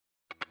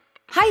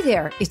Hi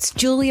there, it's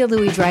Julia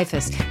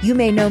Louis-Dreyfus. You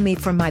may know me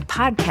from my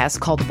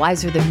podcast called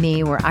Wiser Than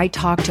Me, where I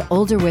talk to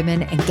older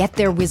women and get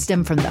their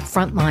wisdom from the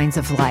front lines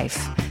of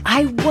life.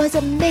 I was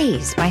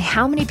amazed by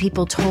how many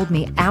people told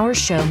me our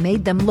show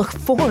made them look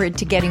forward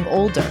to getting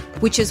older,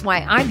 which is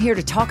why I'm here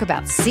to talk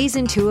about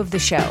season 2 of the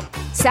show.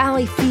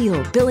 Sally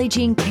Field, Billie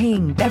Jean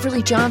King,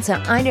 Beverly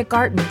Johnson, Ina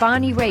Garten,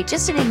 Bonnie Raitt,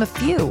 just to name a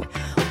few.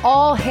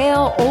 All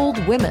hail old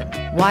women.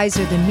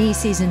 Wiser Than Me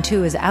season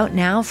 2 is out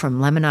now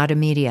from Lemonada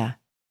Media.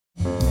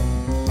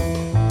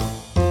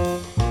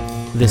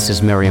 This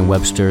is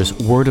Merriam-Webster's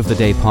Word of the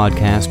Day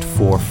podcast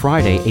for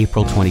Friday,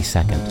 April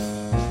 22nd.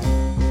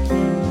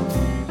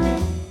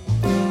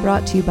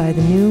 Brought to you by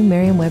the new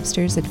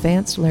Merriam-Webster's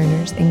Advanced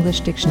Learners English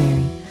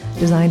Dictionary,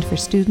 designed for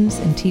students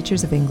and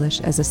teachers of English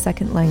as a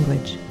second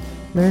language.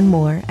 Learn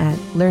more at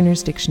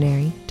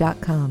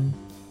learnersdictionary.com.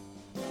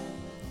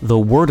 The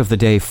word of the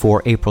day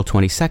for April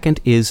 22nd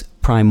is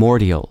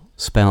primordial,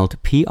 spelled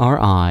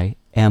P-R-I-M-O-R-D-I-A-L.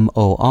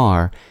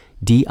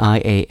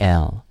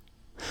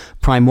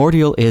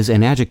 Primordial is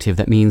an adjective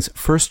that means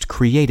first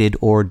created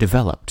or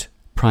developed,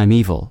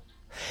 primeval.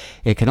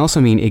 It can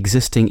also mean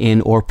existing in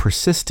or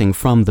persisting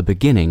from the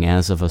beginning,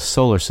 as of a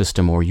solar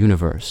system or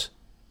universe.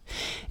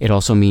 It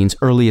also means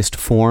earliest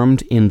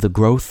formed in the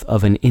growth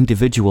of an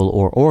individual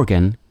or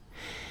organ,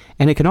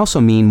 and it can also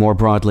mean more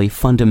broadly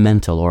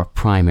fundamental or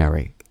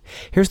primary.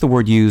 Here's the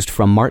word used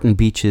from Martin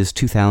Beech's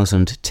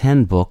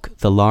 2010 book,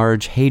 The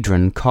Large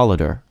Hadron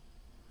Collider.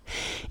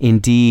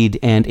 Indeed,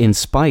 and in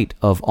spite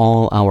of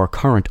all our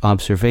current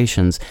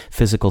observations,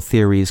 physical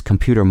theories,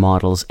 computer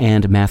models,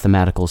 and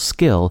mathematical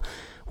skill,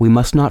 we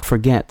must not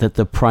forget that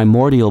the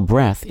primordial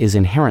breath is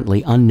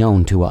inherently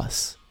unknown to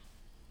us.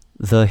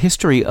 The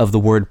history of the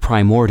word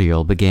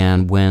primordial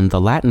began when the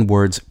Latin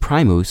words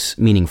primus,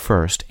 meaning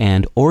first,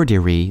 and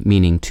ordiri,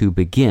 meaning to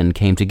begin,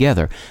 came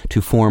together to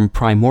form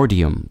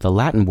primordium, the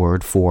Latin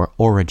word for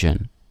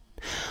origin.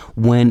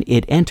 When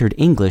it entered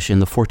English in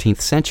the 14th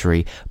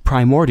century,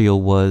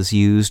 primordial was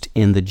used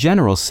in the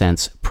general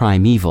sense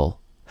primeval.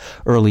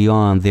 Early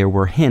on, there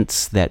were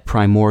hints that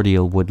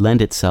primordial would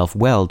lend itself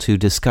well to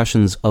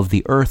discussions of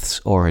the Earth's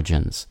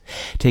origins.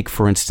 Take,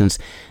 for instance,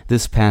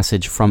 this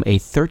passage from a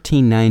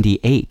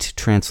 1398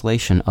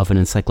 translation of an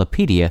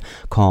encyclopedia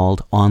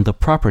called On the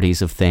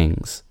Properties of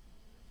Things.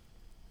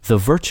 The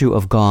virtue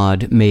of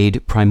God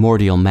made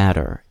primordial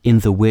matter, in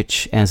the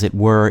which, as it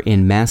were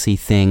in massy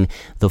thing,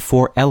 the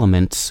four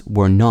elements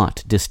were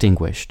not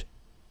distinguished.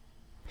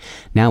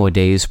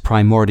 Nowadays,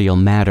 primordial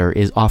matter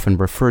is often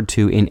referred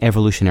to in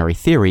evolutionary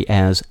theory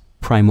as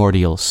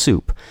primordial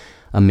soup,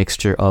 a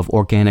mixture of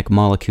organic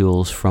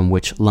molecules from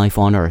which life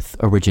on Earth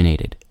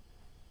originated.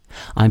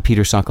 I'm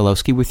Peter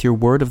Sokolowski with your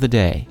Word of the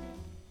Day.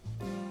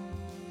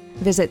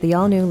 Visit the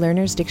all-new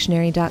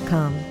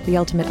learnersdictionary.com, the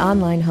ultimate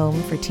online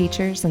home for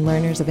teachers and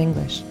learners of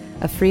English.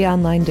 A free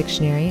online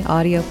dictionary,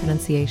 audio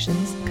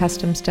pronunciations,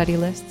 custom study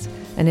lists,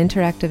 and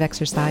interactive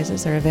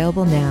exercises are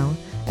available now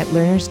at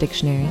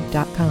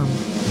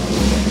learnersdictionary.com.